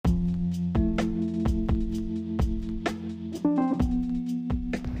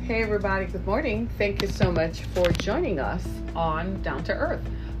Hey everybody, good morning. Thank you so much for joining us on Down to Earth.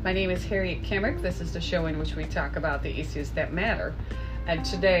 My name is Harriet Kemrick. This is the show in which we talk about the issues that matter. And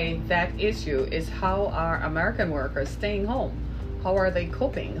today that issue is how are American workers staying home? How are they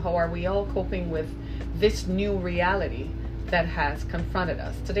coping? How are we all coping with this new reality that has confronted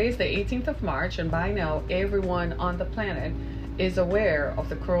us? Today is the 18th of March, and by now everyone on the planet is aware of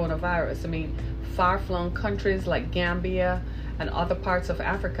the coronavirus. I mean, far-flung countries like Gambia and other parts of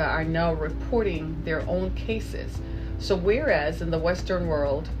Africa are now reporting their own cases. So whereas in the Western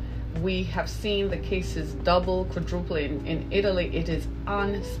world, we have seen the cases double, quadruple. In Italy, it is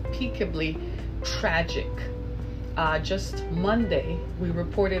unspeakably tragic. Just Monday, we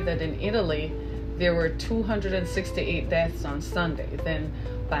reported that in Italy, there were 268 deaths on Sunday. Then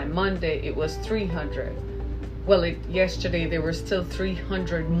by Monday, it was 300. Well, yesterday, there were still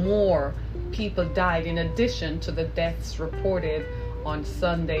 300 more people died in addition to the deaths reported on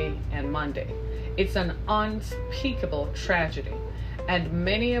Sunday and Monday. It's an unspeakable tragedy, and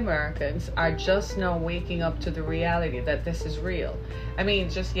many Americans are just now waking up to the reality that this is real. I mean,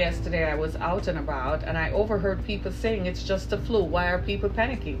 just yesterday I was out and about and I overheard people saying it's just a flu. Why are people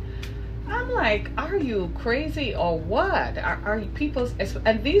panicking? I'm like, are you crazy or what? Are people,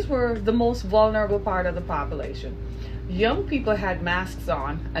 and these were the most vulnerable part of the population. Young people had masks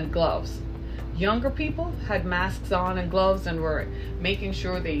on and gloves. Younger people had masks on and gloves and were making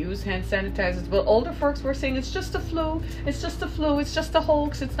sure they use hand sanitizers. But older folks were saying it's just a flu, it's just a flu, it's just a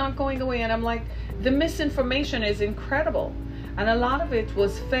hoax, it's not going away. And I'm like, the misinformation is incredible. And a lot of it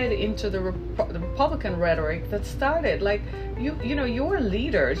was fed into the Republican rhetoric that started. Like, you know, your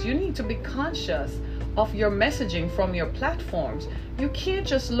leaders, you need to be conscious of your messaging from your platforms. You can't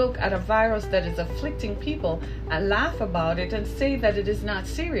just look at a virus that is afflicting people and laugh about it and say that it is not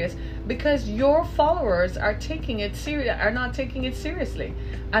serious, because your followers are not taking it seriously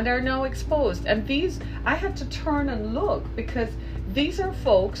and are now exposed. And these, I had to turn and look, because these are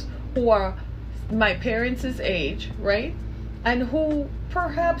folks who are my parents' age, right? And who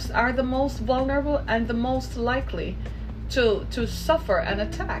perhaps are the most vulnerable and the most likely to suffer an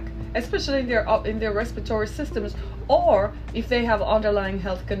attack, especially in their respiratory systems, or if they have underlying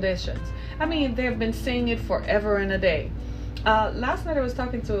health conditions. I mean, they've been saying it forever and a day. Last night I was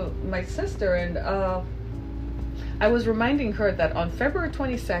talking to my sister, and I was reminding her that on February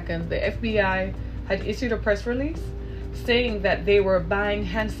 22nd, the FBI had issued a press release saying that they were buying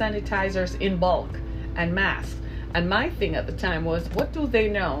hand sanitizers in bulk and masks. And my thing at the time was, what do they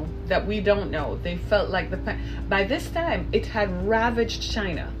know that we don't know? They felt like by this time, it had ravaged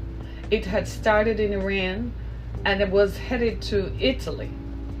China. It had started in Iran, and it was headed to Italy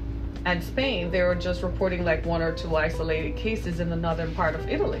and Spain. They were just reporting like one or two isolated cases in the northern part of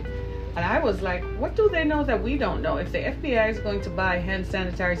Italy. And I was like, what do they know that we don't know? If the FBI is going to buy hand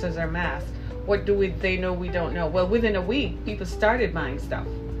sanitizers or masks, what do they know we don't know? Well, within a week, people started buying stuff,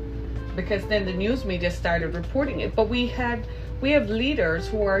 because then the news media started reporting it. But we have leaders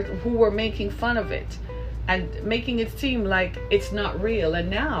who were making fun of it and making it seem like it's not real. And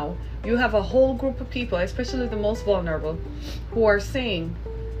now you have a whole group of people, especially the most vulnerable, who are saying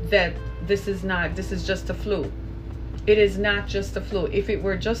that this is just a flu. It is not just a flu. If it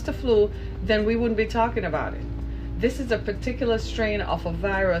were just a flu, then we wouldn't be talking about it. This is a particular strain of a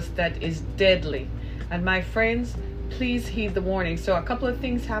virus that is deadly. And my friends, please heed the warning. So a couple of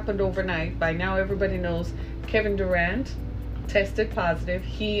things happened overnight. By now everybody knows Kevin Durant tested positive.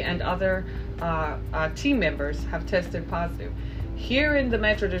 He and other team members have tested positive. Here in the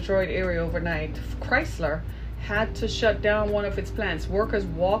Metro Detroit area overnight, Chrysler had to shut down one of its plants. Workers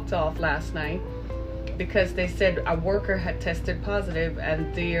walked off last night because they said a worker had tested positive,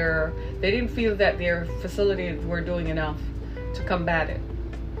 and they didn't feel that their facilities were doing enough to combat it.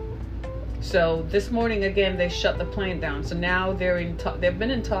 So this morning again, they shut the plant down. So now they've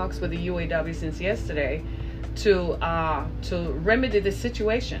been in talks with the UAW since yesterday to remedy the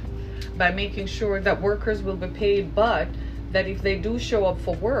situation by making sure that workers will be paid, but that if they do show up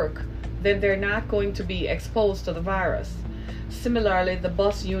for work, then they're not going to be exposed to the virus. Similarly, the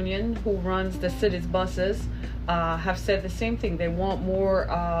bus union who runs the city's buses have said the same thing. They want more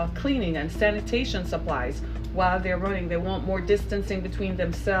cleaning and sanitation supplies while they're running. They want more distancing between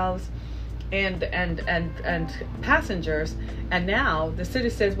themselves and passengers. And now the city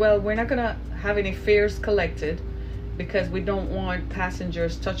says, well, we're not going to have any fares collected because we don't want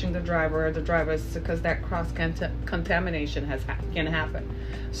passengers touching the driver or the drivers, because that cross contamination can happen.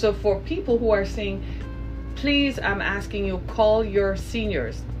 So for people who are saying, please, I'm asking you, call your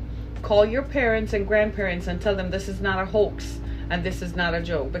seniors, call your parents and grandparents and tell them this is not a hoax And this is not a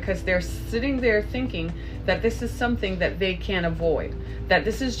joke, because they're sitting there thinking that this is something that they can avoid, that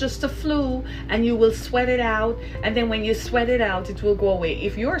this is just a flu and you will sweat it out, and then when you sweat it out, it will go away.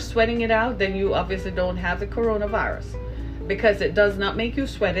 If you're sweating it out, then you obviously don't have the coronavirus, because it does not make you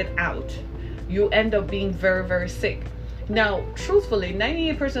sweat it out. You end up being very, very sick. Now, truthfully,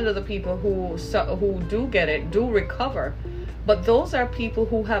 98% of the people who do get it do recover, but those are people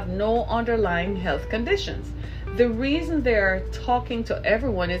who have no underlying health conditions. The reason they're talking to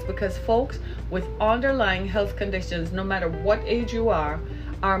everyone is because folks with underlying health conditions, no matter what age you are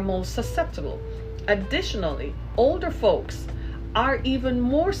most susceptible. Additionally, older folks are even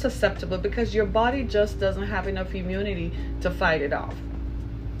more susceptible because your body just doesn't have enough immunity to fight it off,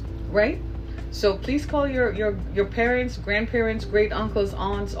 right? So please call your parents, grandparents, great uncles,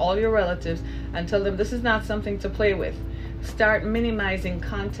 aunts, all your relatives, and tell them this is not something to play with. Start minimizing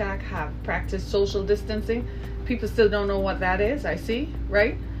contact, practice social distancing. People still don't know what that is, I see,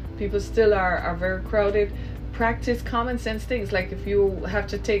 right? People still are very crowded. Practice common sense things, like if you have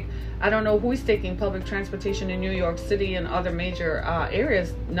to take, I don't know who is taking public transportation in New York City and other major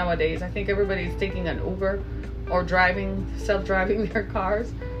areas nowadays. I think everybody is taking an Uber or self-driving their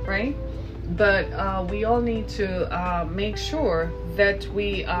cars, right? But we all need to make sure that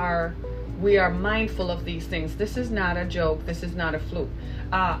we are mindful of these things. This is not a joke. This is not a fluke.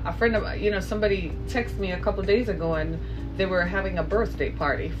 A friend of, somebody texted me a couple days ago, and they were having a birthday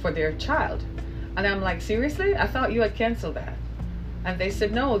party for their child. And I'm like, seriously? I thought you had canceled that. And they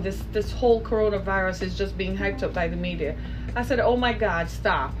said, no, this whole coronavirus is just being hyped up by the media. I said, oh my God,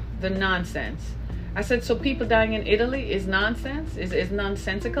 stop the nonsense. I said, so people dying in Italy is nonsense? Is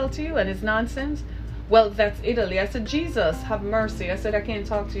nonsensical to you and is nonsense? Well, that's Italy. I said, Jesus, have mercy. I said, I can't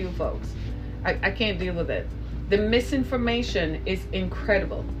talk to you folks. I can't deal with it. The misinformation is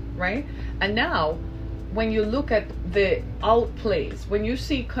incredible, right? And now, when you look at the outplays, when you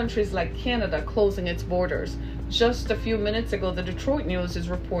see countries like Canada closing its borders, just a few minutes ago, the Detroit News is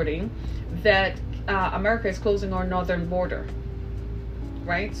reporting that America is closing our northern border,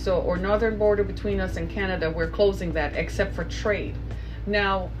 right? So our northern border between us and Canada, we're closing that except for trade.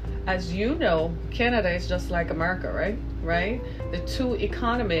 Now, as you know, Canada is just like America, right? The two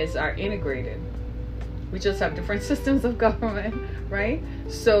economies are integrated. We just have different systems of government, right?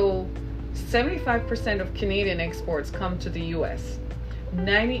 So 75% of Canadian exports come to the US.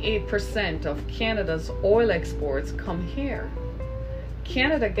 98% of Canada's oil exports come here.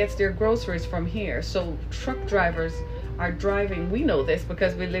 Canada gets their groceries from here. So truck drivers are driving. We know this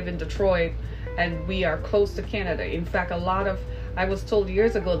because we live in Detroit and we are close to Canada. In fact, I was told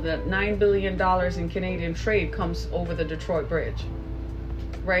years ago that $9 billion in Canadian trade comes over the Detroit Bridge,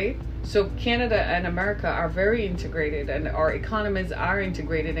 right? So Canada and America are very integrated, and our economies are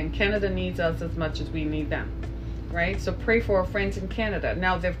integrated, and Canada needs us as much as we need them, right? So pray for our friends in Canada.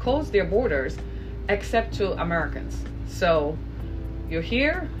 Now, they've closed their borders except to Americans. So you're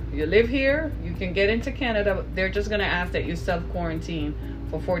here, you live here, you can get into Canada. They're just going to ask that you self-quarantine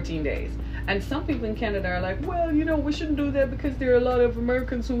for 14 days. And some people in Canada are like, well, we shouldn't do that because there are a lot of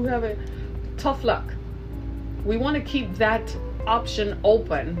Americans who have it. Tough luck. We want to keep that option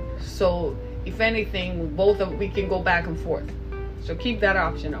open, so if anything, we can go back and forth. So keep that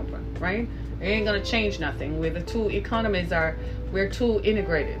option open, right? It ain't gonna change nothing. We're the two economies we're too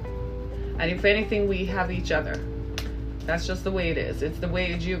integrated, and if anything, we have each other. That's just the way it is. It's the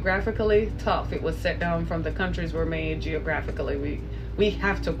way geographically tough. It was set down from the countries were made geographically. We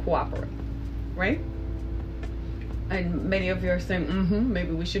have to cooperate, right? And many of you are saying,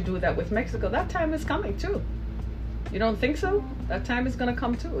 maybe we should do that with Mexico. That time is coming too. You don't think so? That time is going to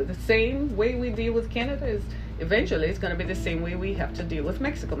come too. The same way we deal with Canada is eventually it's going to be the same way we have to deal with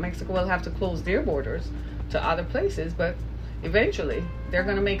Mexico. Mexico will have to close their borders to other places, but eventually they're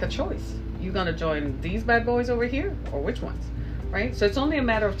going to make a choice. You're going to join these bad boys over here, or which ones, right? So it's only a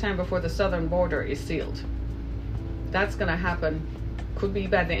matter of time before the southern border is sealed. That's going to happen, could be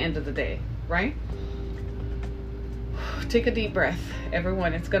by the end of the day, right? Take a deep breath,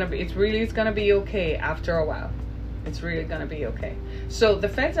 everyone. It's going to be okay after a while. It's really going to be okay. So the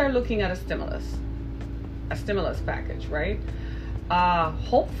feds are looking at a stimulus package, right?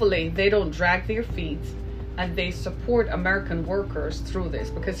 Hopefully they don't drag their feet and they support American workers through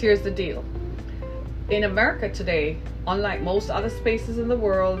this, because here's the deal. In America today, unlike most other spaces in the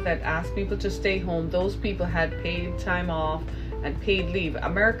world that ask people to stay home, those people had paid time off and paid leave.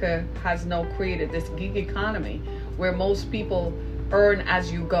 America has now created this gig economy where most people earn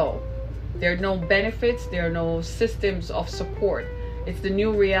as you go. There are no benefits. There are no systems of support. It's the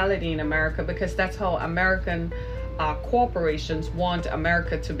new reality in America, because that's how American corporations want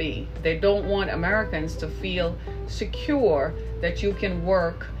America to be. They don't want Americans to feel secure that you can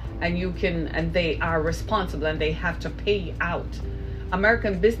work and they are responsible and they have to pay out.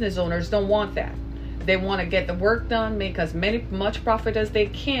 American business owners don't want that. They want to get the work done, make much profit as they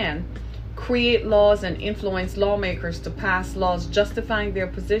can, create laws and influence lawmakers to pass laws justifying their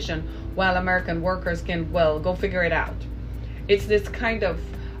position, while American workers can, well, go figure it out. It's this kind of,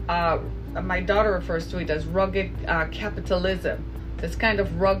 my daughter refers to it as rugged capitalism, this kind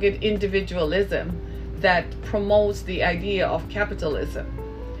of rugged individualism that promotes the idea of capitalism.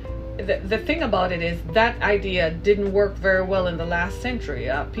 The thing about it is that idea didn't work very well in the last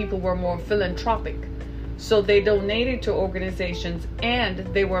century. People were more philanthropic. So they donated to organizations, and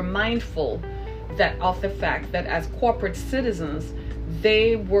they were mindful of the fact that as corporate citizens,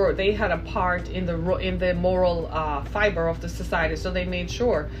 they had a part in the moral fiber of the society. So they made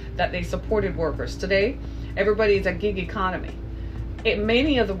sure that they supported workers. Today, everybody is a gig economy.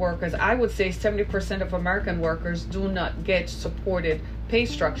 Many of the workers, I would say 70% of American workers, do not get supported pay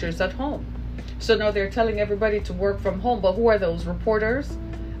structures at home. So now they're telling everybody to work from home. But who are those? Reporters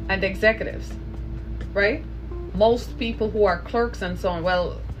and executives, right? Most people who are clerks and so on,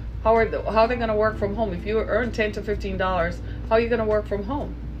 well, how are they going to work from home? If you earn $10 to $15, how are you going to work from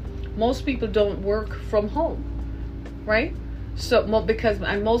home? Most people don't work from home, right? So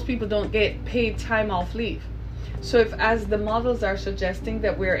and most people don't get paid time off leave. So if, as the models are suggesting,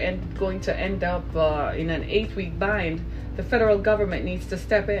 that we're going to end up in an 8-week bind, the federal government needs to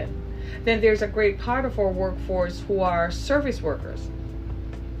step in. Then there's a great part of our workforce who are service workers,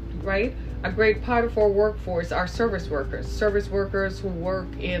 right? A great part of our workforce are service workers who work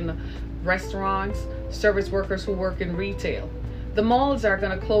in restaurants, service workers who work in retail. The malls are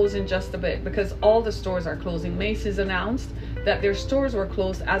going to close in just a bit because all the stores are closing. Macy's announced that their stores were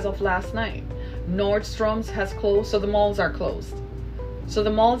closed as of last night. Nordstrom's has closed, so the malls are closed. So the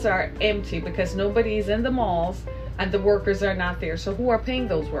malls are empty because nobody is in the malls and the workers are not there. So who are paying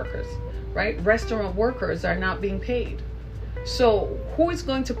those workers, right? Restaurant workers are not being paid. So who is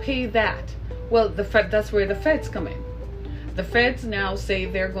going to pay that? Well, that's where the feds come in. The feds now say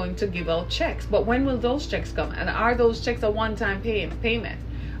they're going to give out checks. But when will those checks come? And are those checks a one-time payment?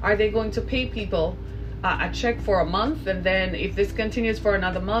 Are they going to pay people a check for a month, and then if this continues for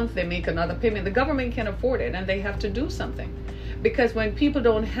another month, they make another payment? The government can afford it, and they have to do something. Because when people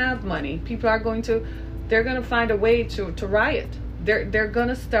don't have money, people are going to find a way to riot. They're going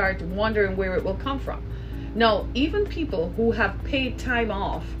to start wondering where it will come from. Now, even people who have paid time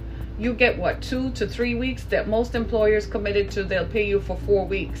off, you get 2 to 3 weeks that most employers committed to. They'll pay you for 4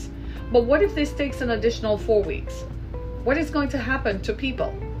 weeks. But what if this takes an additional 4 weeks? What is going to happen to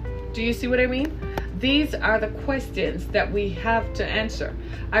people? Do you see what I mean? These are the questions that we have to answer.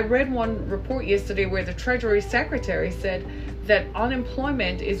 I read one report yesterday where the Treasury Secretary said that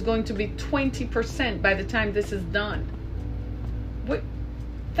unemployment is going to be 20% by the time this is done.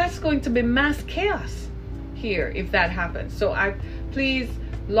 That's going to be mass chaos here if that happens. So please,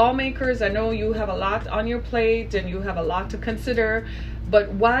 lawmakers, I know you have a lot on your plate and you have a lot to consider, but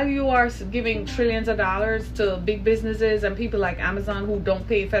while you are giving trillions of dollars to big businesses and people like Amazon who don't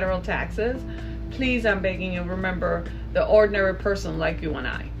pay federal taxes, please, I'm begging you, remember the ordinary person like you and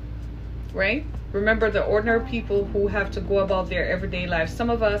I, right? Remember the ordinary people who have to go about their everyday lives. Some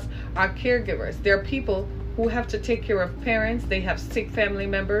of us are caregivers. There are people who have to take care of parents. They have sick family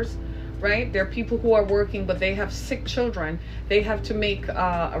members, right? There are people who are working, but they have sick children they have to make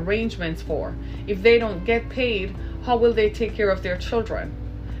arrangements for. If they don't get paid, how will they take care of their children?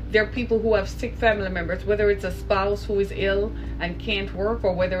 There are people who have sick family members, whether it's a spouse who is ill and can't work,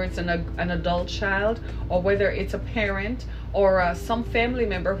 or whether it's an adult child, or whether it's a parent or some family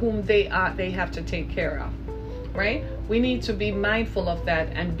member whom they have to take care of, right? We need to be mindful of that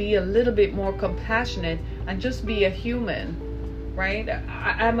and be a little bit more compassionate and just be a human, right?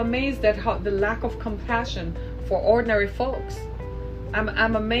 I'm amazed at the lack of compassion for ordinary folks.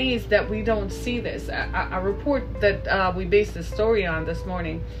 I'm amazed that we don't see this. A report that we based the story on this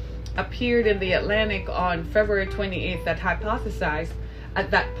morning appeared in the Atlantic on February 28th that hypothesized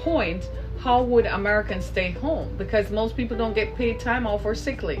at that point, how would Americans stay home? Because most people don't get paid time off or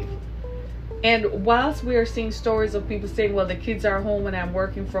sick leave. And whilst we are seeing stories of people saying, well, the kids are home and I'm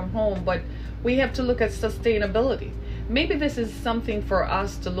working from home, but we have to look at sustainability. Maybe this is something for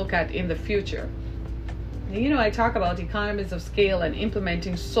us to look at in the future. You know, I talk about economies of scale and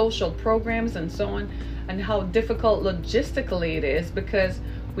implementing social programs and so on, and how difficult logistically it is because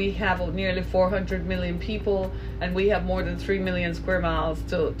we have nearly 400 million people and we have more than 3 million square miles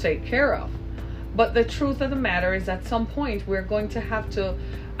to take care of. But the truth of the matter is, at some point, we're going to have to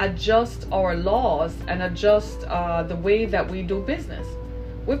adjust our laws and adjust the way that we do business.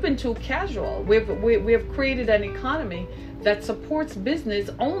 We've been too casual. We have created an economy that supports business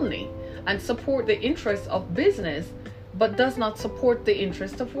only and support the interests of business, but does not support the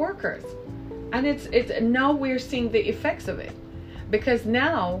interests of workers. And it's now we're seeing the effects of it, because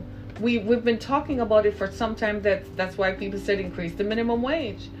now we've been talking about it for some time. That's why people said increase the minimum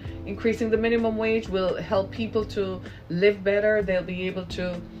wage. Increasing the minimum wage will help people to live better. They'll be able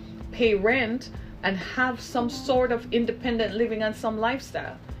to pay rent and have some sort of independent living and some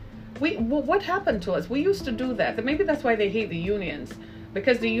lifestyle. What happened to us? We used to do that. Maybe that's why they hate the unions,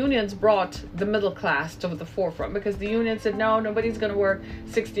 because the unions brought the middle class to the forefront, because the union said, no, nobody's going to work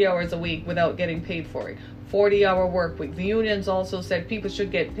 60 hours a week without getting paid for it. 40-hour work week. The unions also said people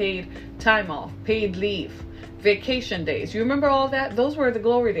should get paid time off, paid leave, vacation days. You remember all that? Those were the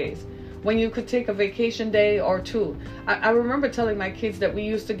glory days, when you could take a vacation day or two. I remember telling my kids that we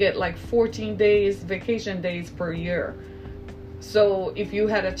used to get like 14 days, vacation days per year. So if you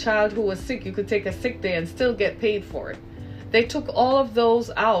had a child who was sick, you could take a sick day and still get paid for it. They took all of those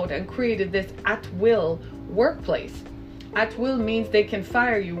out and created this at-will workplace. At-will means they can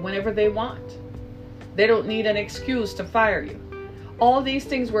fire you whenever they want. They don't need an excuse to fire you. All these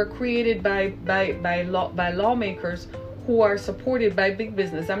things were created by lawmakers who are supported by big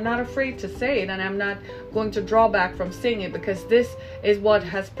business. I'm not afraid to say it, and I'm not going to draw back from saying it, because this is what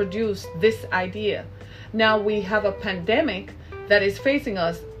has produced this idea. Now we have a pandemic that is facing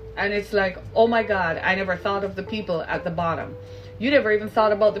us, and it's like, oh my God, I never thought of the people at the bottom. You never even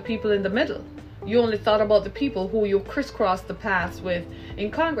thought about the people in the middle. You only thought about the people who you crisscrossed the paths with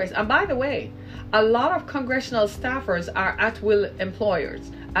in Congress. And by the way, a lot of congressional staffers are at-will employers,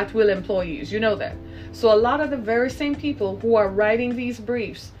 at-will employees. You know that. So a lot of the very same people who are writing these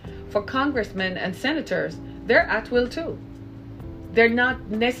briefs for congressmen and senators, they're at-will too. They're not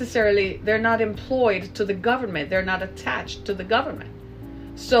employed to the government. They're not attached to the government.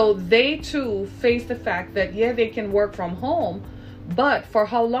 So they too face the fact that, yeah, they can work from home, but for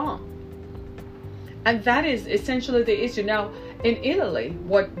how long? And that is essentially the issue. Now, in Italy,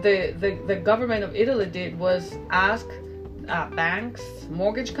 what the government of Italy did was ask banks,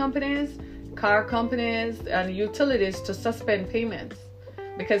 mortgage companies, car companies, and utilities to suspend payments,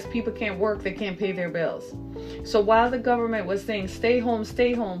 because people can't work, they can't pay their bills. So while the government was saying stay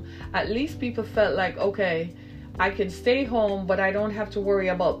home, at least people felt like, okay, I can stay home, but I don't have to worry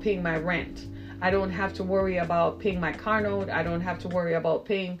about paying my rent. I don't have to worry about paying my car note. I don't have to worry about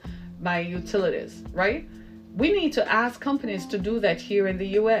paying my utilities, right? We need to ask companies to do that here in the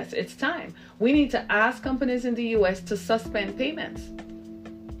US. It's time. We need to ask companies in the US to suspend payments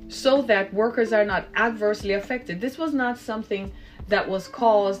so that workers are not adversely affected. This was not something that was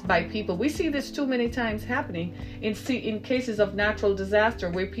caused by people. We see this too many times happening in cases of natural disaster,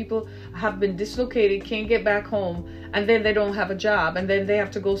 where people have been dislocated, can't get back home, and then they don't have a job, and then they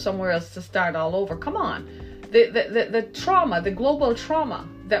have to go somewhere else to start all over. Come on. The trauma, the global trauma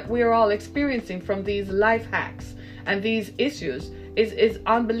that we're all experiencing from these life hacks and these issues is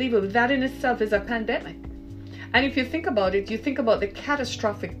unbelievable. That in itself is a pandemic. And if you think about it, you think about the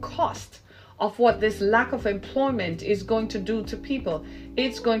catastrophic cost of what this lack of employment is going to do to people.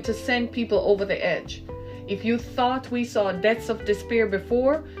 It's going to send people over the edge. If you thought we saw deaths of despair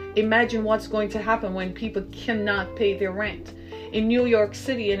before, imagine what's going to happen when people cannot pay their rent. In New York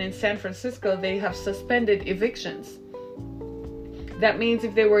City and in San Francisco, they have suspended evictions. That means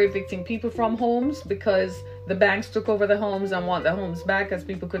if they were evicting people from homes because the banks took over the homes and want the homes back as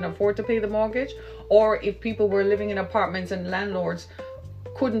people couldn't afford to pay the mortgage, or if people were living in apartments and landlords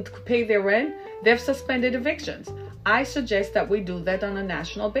couldn't pay their rent, they've suspended evictions. I suggest that we do that on a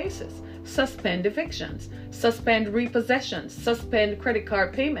national basis. Suspend evictions, suspend repossessions, suspend credit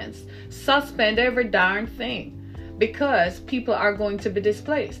card payments, suspend every darn thing, because people are going to be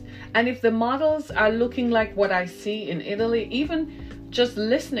displaced. And if the models are looking like what I see in Italy, even just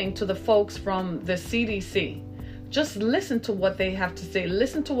listening to the folks from the CDC, just listen to what they have to say.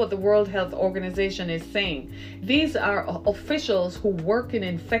 Listen to what the World Health Organization is saying. These are officials who work in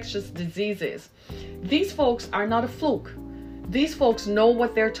infectious diseases. These folks are not a fluke. These folks know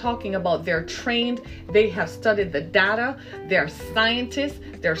what they're talking about. They're trained. They have studied the data. They're scientists.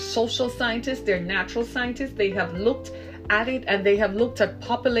 They're social scientists. They're natural scientists. They have looked at it, and they have looked at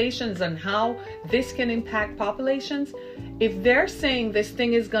populations and how this can impact populations. If they're saying this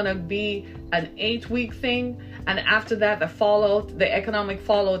thing is going to be an 8-week thing, and after that the fallout, the economic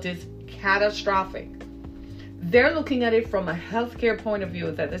fallout is catastrophic, they're looking at it from a healthcare point of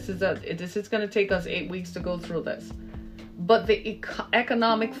view, that this is going to take us 8 weeks to go through this. But the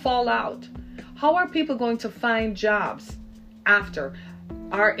economic fallout, How are people going to find jobs after?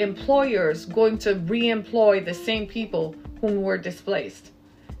 Are employers going to re-employ the same people whom were displaced?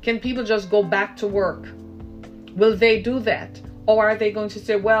 Can people just go back to work? Will they do that? Or are they going to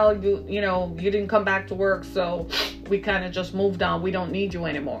say, well, you didn't come back to work, so we kind of just moved on. We don't need you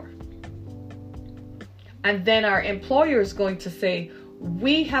anymore. And then our employers going to say,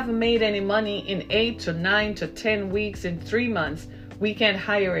 we haven't made any money in 8 to 9 to 10 weeks, in 3 months. We can't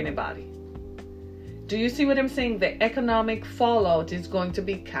hire anybody. Do you see what I'm saying? The economic fallout is going to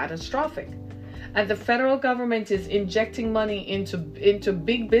be catastrophic. And the federal government is injecting money into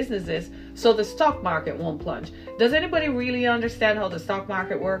big businesses so the stock market won't plunge. Does anybody really understand how the stock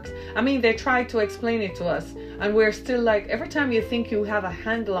market works? I mean, they tried to explain it to us, and we're still like, every time you think you have a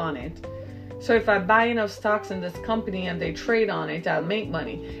handle on it. So if I buy enough stocks in this company and they trade on it, I'll make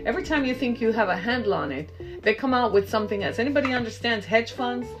money. Every time you think you have a handle on it, they come out with something else. Anybody understands hedge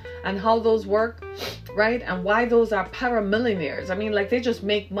funds and how those work, right? And why those are paramillionaires? I mean, like, they just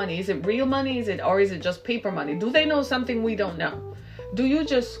make money. Is it real money? Or is it just paper money? Do they know something we don't know? Do you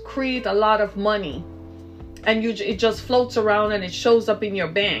just create a lot of money and it just floats around and it shows up in your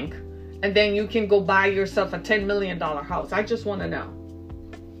bank, and then you can go buy yourself a $10 million house? I just want to know.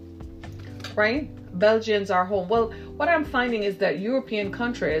 Right? Belgians are home. Well, what I'm finding is that European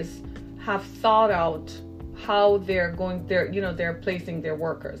countries have thought out how they're placing their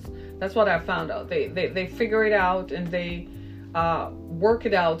workers. That's what I found out. They figure it out, and they work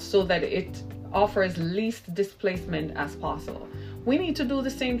it out so that it offers least displacement as possible. We need to do the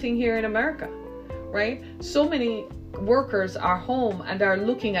same thing here in America, right? So many workers are home and are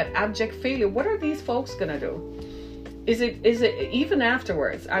looking at abject failure. What are these folks gonna do? Is it even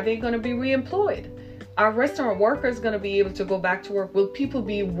afterwards? Are they going to be reemployed? Are restaurant workers going to be able to go back to work? Will people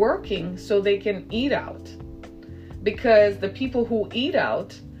be working so they can eat out? Because the people who eat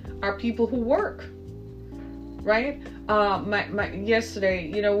out are people who work, right?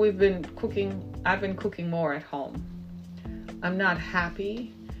 Yesterday, we've been cooking. I've been cooking more at home. I'm not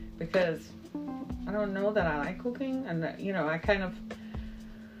happy because I don't know that I like cooking, and I kind of.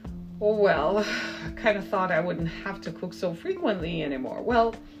 I kind of thought I wouldn't have to cook so frequently anymore.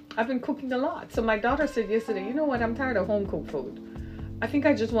 Well, I've been cooking a lot. So my daughter said yesterday, you know what? I'm tired of home cooked food. I think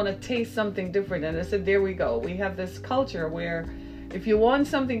I just want to taste something different. And I said, there we go. We have this culture where if you want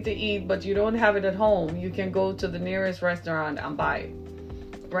something to eat, but you don't have it at home, you can go to the nearest restaurant and buy it.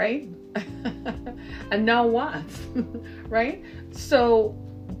 Right? And now what? Right? So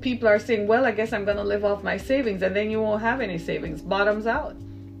people are saying, well, I guess I'm going to live off my savings. And then you won't have any savings. Bottoms out.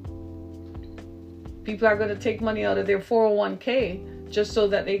 People are going to take money out of their 401k just so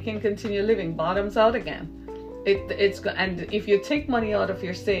that they can continue living. Bottoms out again. And if you take money out of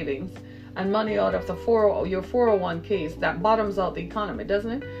your savings and money out of your 401ks, that bottoms out the economy,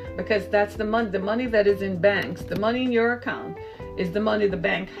 doesn't it? Because that's the money that is in banks. The money in your account is the money the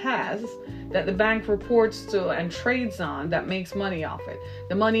bank has, that the bank reports to and trades on, that makes money off it.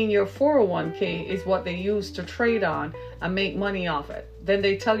 The money in your 401k is what they use to trade on and make money off it. Then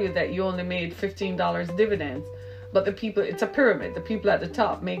they tell you that you only made $15 dividends, but it's a pyramid. The people at the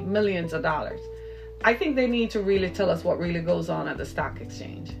top make millions of dollars. I think they need to really tell us what really goes on at the stock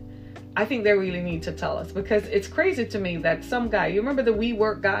exchange. I think they really need to tell us, because it's crazy to me that some guy, you remember the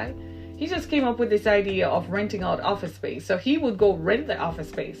WeWork guy? He just came up with this idea of renting out office space. So he would go rent the office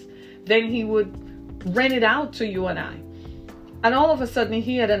space. Then he would rent it out to you and I. And all of a sudden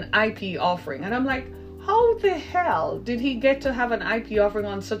he had an IP offering. And I'm like, how the hell did he get to have an IP offering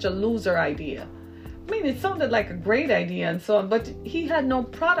on such a loser idea? I mean, it sounded like a great idea and so on, but he had no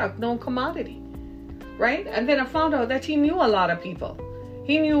product, no commodity, right? And then I found out that he knew a lot of people.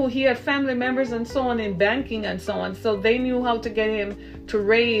 He knew he had family members and so on in banking and so on. So they knew how to get him to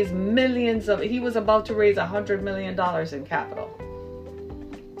raise he was about to raise $100 million in capital.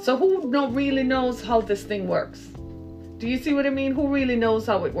 So who really knows how this thing works? Do you see what I mean? Who really knows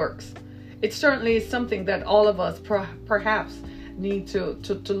how it works? It certainly is something that all of us perhaps need to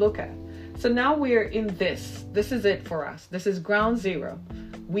look at. So now we're in this. This is it for us. This is ground zero.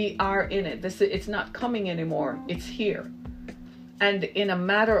 We are in it. It's not coming anymore. It's here. And in a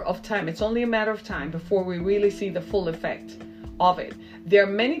matter of time, it's only a matter of time before we really see the full effect of it. There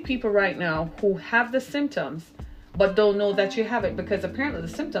are many people right now who have the symptoms, but don't know that you have it, because apparently the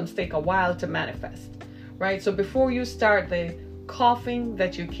symptoms take a while to manifest, right? So before you start the coughing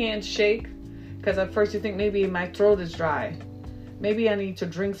that you can't shake, because at first you think maybe my throat is dry. Maybe I need to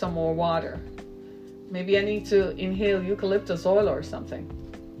drink some more water. Maybe I need to inhale eucalyptus oil or something.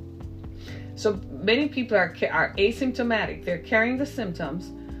 So many people are asymptomatic. They're carrying the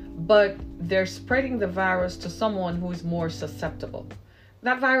symptoms, but they're spreading the virus to someone who is more susceptible.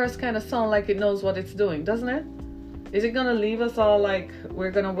 That virus kind of sounds like it knows what it's doing, doesn't it? Is it going to leave us all like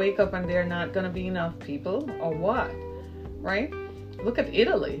we're going to wake up and there are not going to be enough people, or what? Right? Look at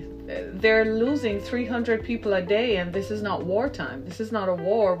Italy. They're losing 300 people a day, and this is not wartime. This is not a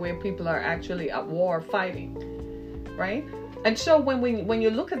war where people are actually at war fighting, right? And so when you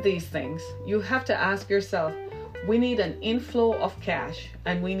look at these things, you have to ask yourself, we need an inflow of cash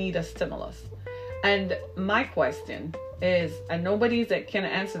and we need a stimulus. And my question is, and nobody that can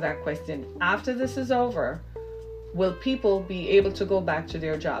answer that question, after this is over, will people be able to go back to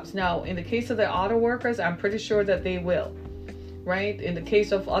their jobs? Now, in the case of the auto workers, I'm pretty sure that they will, right? In the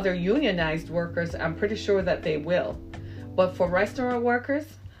case of other unionized workers, I'm pretty sure that they will. But for restaurant workers,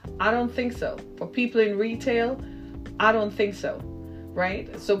 I don't think so. For people in retail, I don't think so,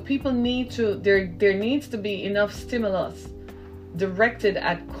 right? So people need to, there needs to be enough stimulus directed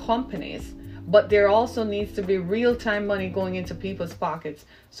at companies, but there also needs to be real-time money going into people's pockets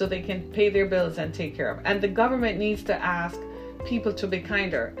so they can pay their bills and take care of it. And the government needs to ask people to be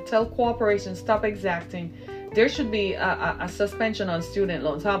kinder. Tell corporations, stop exacting. There should be a suspension on student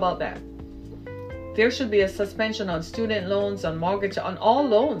loans. How about that? There should be a suspension on student loans, on mortgage, on all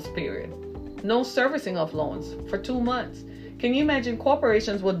loans, period. No servicing of loans for 2 months. Can you imagine?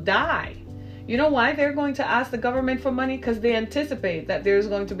 Corporations will die. You know why they're going to ask the government for money? Because they anticipate that there's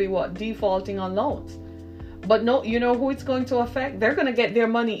going to be defaulting on loans. But no, you know who it's going to affect? They're going to get their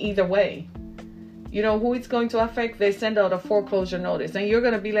money either way. You know who it's going to affect? They send out a foreclosure notice. And you're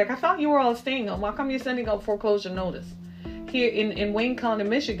going to be like, I thought you were all staying home. Why come you're sending out foreclosure notice? Here in Wayne County,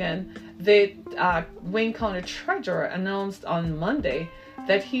 Michigan, the Wayne County treasurer announced on Monday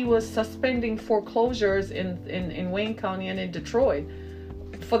that he was suspending foreclosures in Wayne County and in Detroit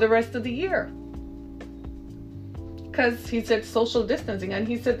for the rest of the year. Because he said social distancing, and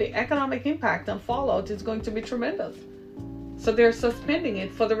he said the economic impact and fallout is going to be tremendous. So they're suspending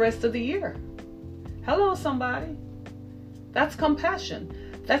it for the rest of the year. Hello, somebody. That's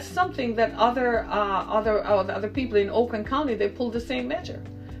compassion. That's something that other people in Oakland County, they pulled the same measure.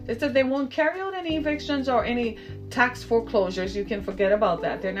 They said they won't carry out any evictions or any tax foreclosures. You can forget about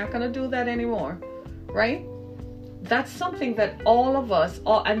that. They're not going to do that anymore, right? That's something that all of us,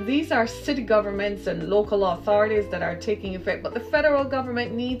 and these are city governments and local authorities that are taking effect, but the federal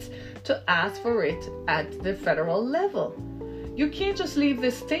government needs to ask for it at the federal level. You can't just leave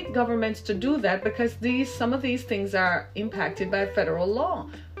the state governments to do that, because some of these things are impacted by federal law,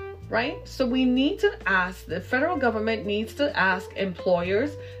 right? So we need to ask, the federal government needs to ask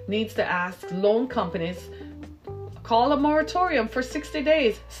employers, needs to ask loan companies, call a moratorium for 60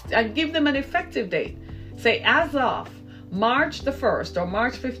 days and give them an effective date. Say, as of March the 1st or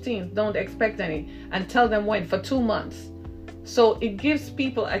March 15th, don't expect any, and tell them when, for 2 months. So it gives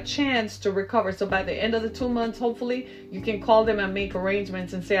people a chance to recover. So by the end of the 2 months, hopefully, you can call them and make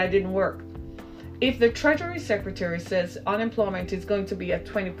arrangements and say, I didn't work. If the Treasury Secretary says unemployment is going to be at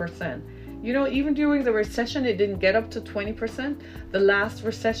 20%, you know, even during the recession, it didn't get up to 20%. The last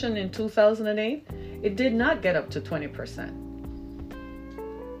recession in 2008, it did not get up to 20%.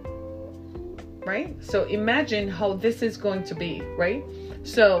 Right? So imagine how this is going to be, right?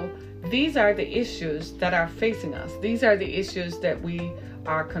 So these are the issues that are facing us. These are the issues that we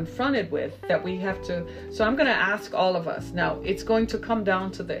are confronted with, that we have to. So I'm going to ask all of us. Now, it's going to come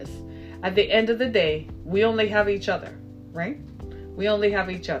down to this. At the end of the day, we only have each other, right? We only have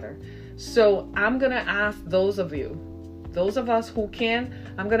each other. So I'm going to ask those of you, those of us who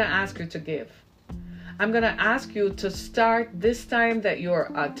can, I'm going to ask you to give. I'm going to ask you to start this time that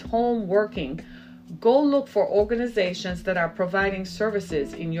you're at home working. Go look for organizations that are providing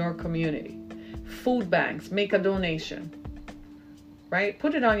services in your community. Food banks, make a donation, right?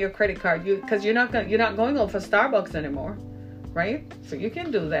 Put it on your credit card, because you're not going over for Starbucks anymore, right? So you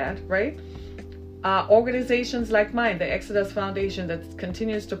can do that, right? Organizations like mine, the Exodus Foundation, that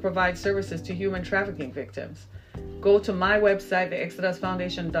continues to provide services to human trafficking victims. Go to my website,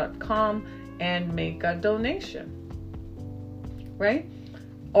 theexodusfoundation.com, and make a donation, right?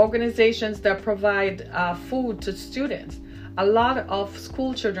 Organizations that provide food to students. A lot of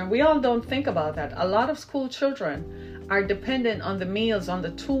school children, we all don't think about that. A lot of school children are dependent on the meals, on the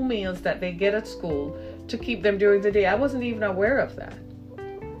 2 meals that they get at school to keep them during the day. I wasn't even aware of that.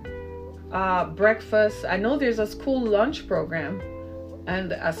 Breakfast. I know there's a school lunch program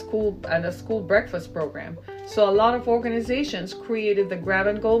and a school breakfast program. So a lot of organizations created the grab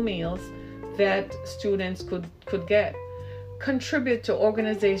and go meals that students could get. Contribute to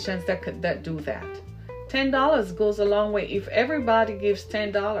organizations that do that. $10 goes a long way. If everybody gives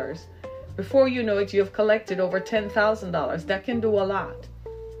 $10, before you know it, you've collected over $10,000. That can do a lot,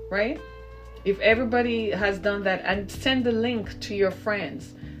 right? If everybody has done that, and send the link to your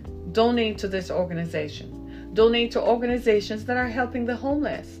friends, donate to this organization. Donate to organizations that are helping the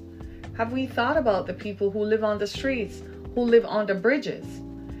homeless. Have we thought about the people who live on the streets, who live under bridges?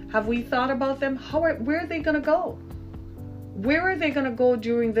 Have we thought about them? Where are they going to go? Where are they going to go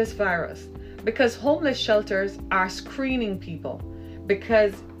during this virus? Because homeless shelters are screening people.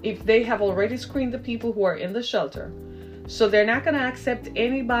 Because if they have already screened the people who are in the shelter, so they're not going to accept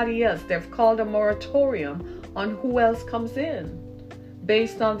anybody else. They've called a moratorium on who else comes in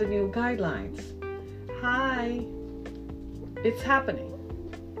based on the new guidelines. Hi. It's happening.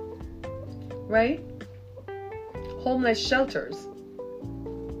 Right? Homeless shelters.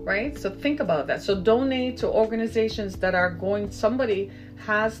 Right? So think about that. So donate to organizations that are somebody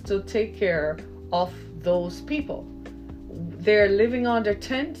has to take care of those people. They're living under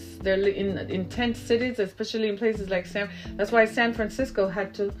tents. They're in tent cities, especially in places like that's why San Francisco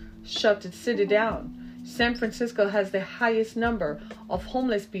had to shut its city down. San Francisco has the highest number of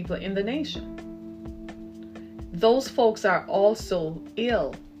homeless people in the nation. Those folks are also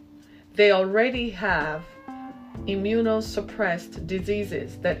ill. They already have immunosuppressed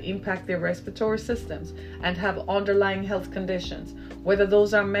diseases that impact their respiratory systems and have underlying health conditions. Whether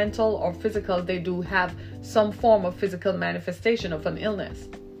those are mental or physical, they do have some form of physical manifestation of an illness.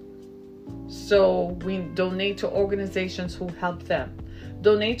 So we donate to organizations who help them.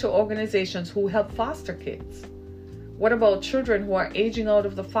 Donate to organizations who help foster kids. What about children who are aging out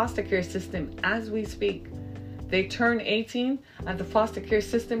of the foster care system as we speak? They turn 18 and the foster care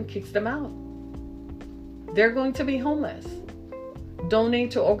system kicks them out. They're going to be homeless.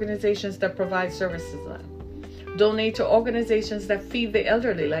 Donate to organizations that provide services to them. Donate to organizations that feed the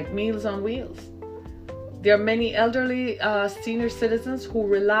elderly, like Meals on Wheels. There are many elderly senior citizens who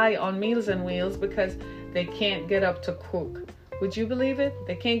rely on Meals on Wheels because they can't get up to cook. Would you believe it?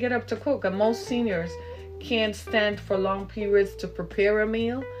 They can't get up to cook. And most seniors can't stand for long periods to prepare a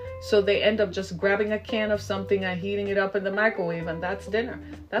meal. So they end up just grabbing a can of something and heating it up in the microwave, and that's dinner.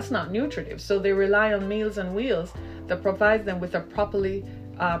 That's not nutritive. So they rely on Meals on Wheels that provides them with a properly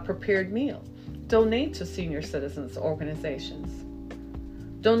prepared meal. Donate to senior citizens organizations.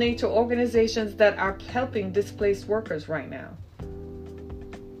 Donate to organizations that are helping displaced workers right now.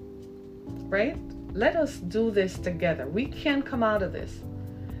 Right? Let us do this together. We can come out of this.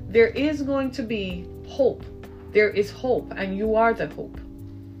 There is going to be hope. There is hope, and you are the hope.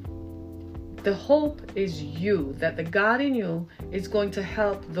 The hope is you, that the God in you is going to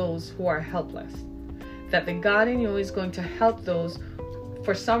help those who are helpless. That the God in you is going to help those,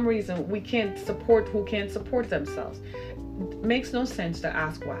 for some reason, who can't support themselves. It makes no sense to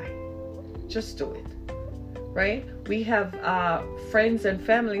ask why. Just do it. Right? We have friends and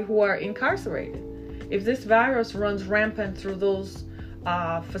family who are incarcerated. If this virus runs rampant through those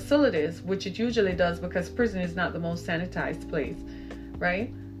facilities, which it usually does because prison is not the most sanitized place,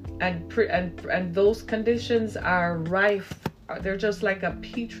 right? And those conditions are rife. They're just like a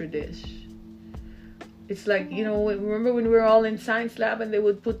petri dish. It's like, remember when we were all in science lab and they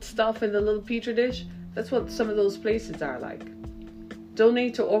would put stuff in the little petri dish? That's what some of those places are like.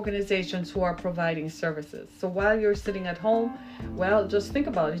 Donate to organizations who are providing services. So while you're sitting at home, well, just think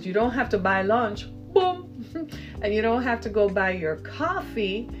about it. You don't have to buy lunch, boom, and you don't have to go buy your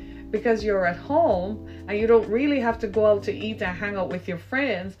coffee because you're at home, and you don't really have to go out to eat and hang out with your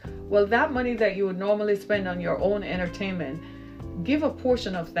friends. Well, that money that you would normally spend on your own entertainment, give a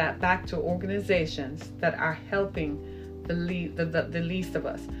portion of that back to organizations that are helping the least of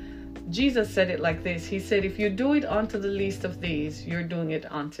us. Jesus said it like this. He said, if you do it unto the least of these, you're doing it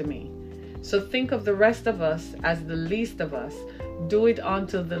unto me. So think of the rest of us as the least of us. Do it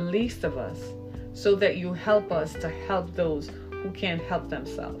unto the least of us so that you help us to help those who can't help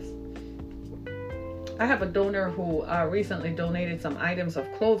themselves. I have a donor who recently donated some items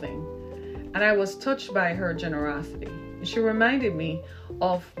of clothing, and I was touched by her generosity. She reminded me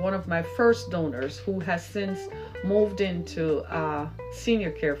of one of my first donors who has since moved into a senior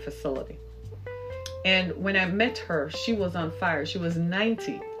care facility. And when I met her, she was on fire. She was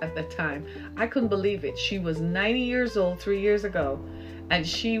 90 at the time. I couldn't believe it. She was 90 years old 3 years ago, and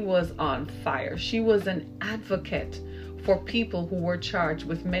she was on fire. She was an advocate for people who were charged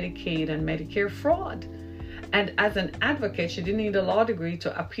with Medicaid and Medicare fraud. And as an advocate, she didn't need a law degree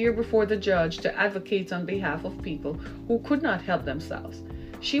to appear before the judge to advocate on behalf of people who could not help themselves.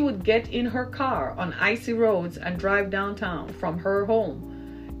 She would get in her car on icy roads and drive downtown from her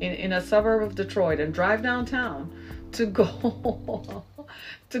home in a suburb of Detroit and drive downtown to go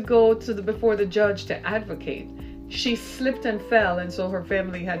before the judge to advocate. She slipped and fell, and so her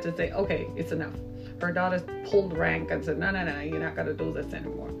family had to say, okay, it's enough. Her daughter pulled rank and said, no, you're not going to do this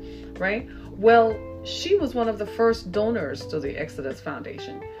anymore, right? Well, she was one of the first donors to the Exodus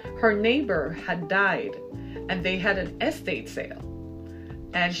Foundation. Her neighbor had died and they had an estate sale.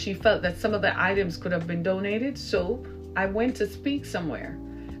 And she felt that some of the items could have been donated. So I went to speak somewhere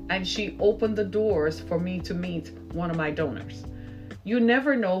and she opened the doors for me to meet one of my donors. You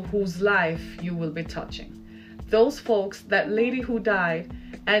never know whose life you will be touching. Those folks, that lady who died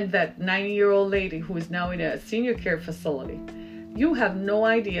and that 90-year-old lady who is now in a senior care facility, you have no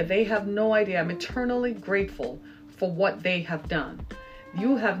idea. They have no idea. I'm eternally grateful for what they have done.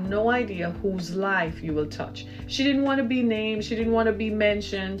 You have no idea whose life you will touch. She didn't want to be named. She didn't want to be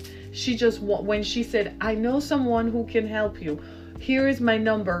mentioned. She just, when she said, I know someone who can help you. Here is my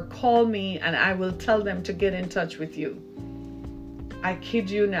number. Call me and I will tell them to get in touch with you. I kid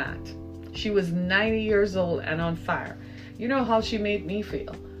you not. She was 90 years old and on fire. You know how she made me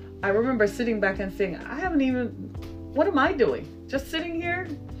feel. I remember sitting back and saying, what am I doing? Just sitting here?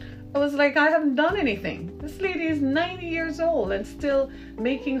 I was like, I haven't done anything. This lady is 90 years old and still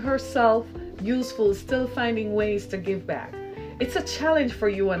making herself useful, still finding ways to give back. It's a challenge for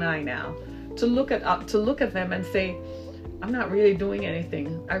you and I now to look at them and say, I'm not really doing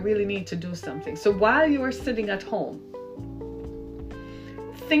anything. I really need to do something. So while you are sitting at home,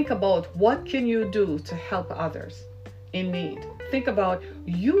 think about what can you do to help others in need. Think about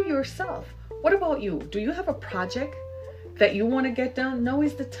you yourself. What about you? Do you have a project that you want to get done? Now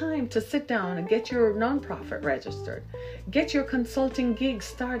is the time to sit down and get your nonprofit registered. Get your consulting gig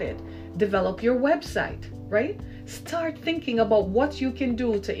started. Develop your website, right? Start thinking about what you can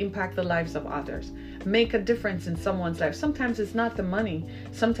do to impact the lives of others. Make a difference in someone's life. Sometimes it's not the money.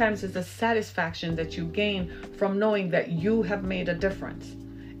 Sometimes it's the satisfaction that you gain from knowing that you have made a difference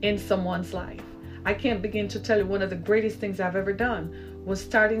in someone's life. I can't begin to tell you, one of the greatest things I've ever done was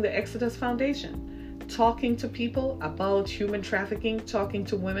starting the Exodus Foundation. Talking to people about human trafficking, talking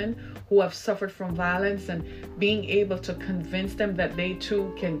to women who have suffered from violence and being able to convince them that they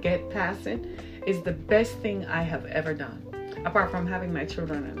too can get past it is the best thing I have ever done. Apart from having my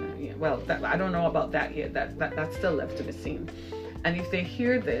children, and I don't know about that yet. That's still left to be seen. And if they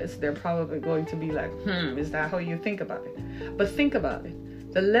hear this, they're probably going to be like, is that how you think about it? But think about it.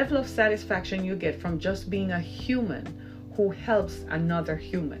 The level of satisfaction you get from just being a human who helps another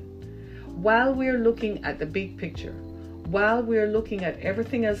human. While we're looking at the big picture, while we're looking at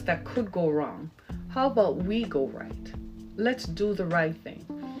everything else that could go wrong, how about we go right? Let's do the right thing.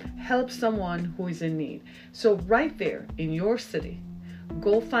 Help someone who is in need. So right there in your city,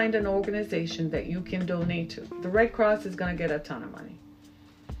 go find an organization that you can donate to. The Red Cross is going to get a ton of money,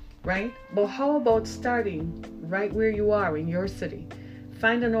 right? But how about starting right where you are in your city?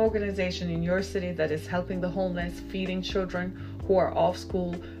 Find an organization in your city that is helping the homeless, feeding children who are off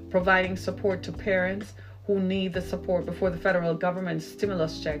school, providing support to parents who need the support before the federal government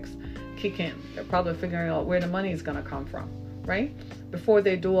stimulus checks kick in. They're probably figuring out where the money is going to come from, right? Before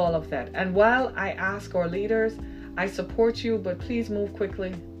they do all of that. And while I ask our leaders, I support you, but please move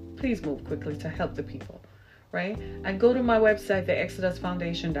quickly. Please move quickly to help the people, right? And go to my website,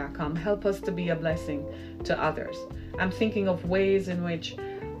 theexodusfoundation.com. Help us to be a blessing to others. I'm thinking of ways in which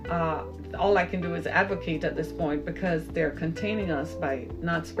all I can do is advocate at this point because they're containing us by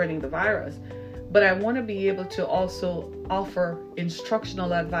not spreading the virus. But I want to be able to also offer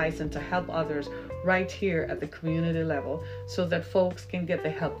instructional advice and to help others right here at the community level so that folks can get the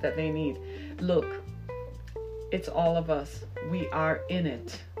help that they need. Look, it's all of us. We are in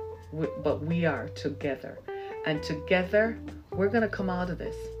it, but we are together. And together, we're going to come out of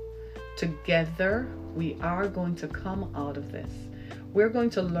this. Together, we are going to come out of this. We're going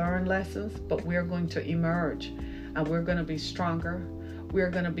to learn lessons, but we're going to emerge and we're going to be stronger. We're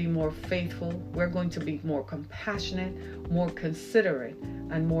going to be more faithful. We're going to be more compassionate, more considerate,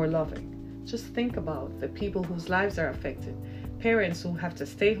 and more loving. Just think about the people whose lives are affected. Parents who have to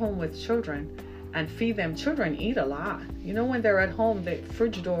stay home with children and feed them. Children eat a lot. You know, when they're at home, the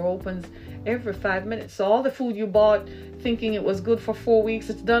fridge door opens every 5 minutes. So all the food you bought thinking it was good for 4 weeks,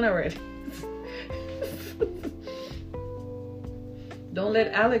 it's done already. Don't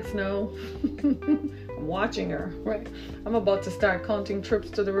let Alex know. I'm watching her, right? I'm about to start counting trips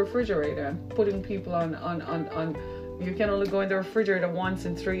to the refrigerator and putting people on you can only go in the refrigerator once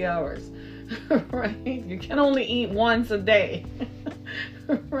in 3 hours, right? You can only eat once a day,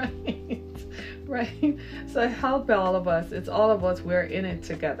 right? So help all of us. It's all of us. We're in it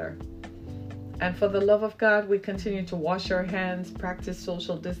together. And for the love of God, we continue to wash our hands, practice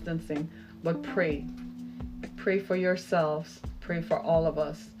social distancing, but pray. Pray for yourselves. Pray for all of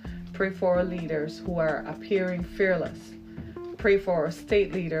us. Pray for our leaders who are appearing fearless. Pray for our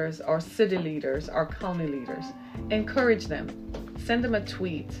state leaders, our city leaders, our county leaders. Encourage them. Send them a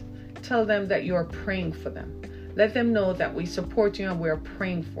tweet. Tell them that you are praying for them. Let them know that we support you and we are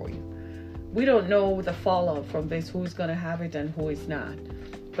praying for you. We don't know the fallout from this, who's going to have it and who is not.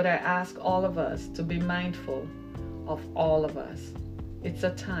 But I ask all of us to be mindful of all of us. It's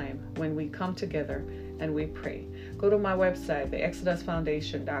a time when we come together and we pray. Go to my website,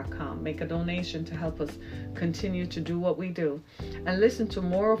 theexodusfoundation.com. Make a donation to help us continue to do what we do. And listen to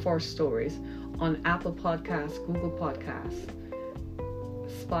more of our stories on Apple Podcasts, Google Podcasts,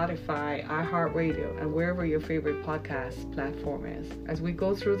 Spotify, iHeartRadio, and wherever your favorite podcast platform is. As we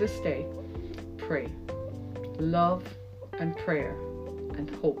go through this day, pray. Love and prayer and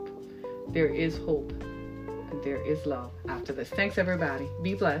hope. There is hope and there is love after this. Thanks, everybody.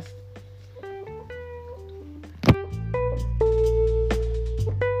 Be blessed.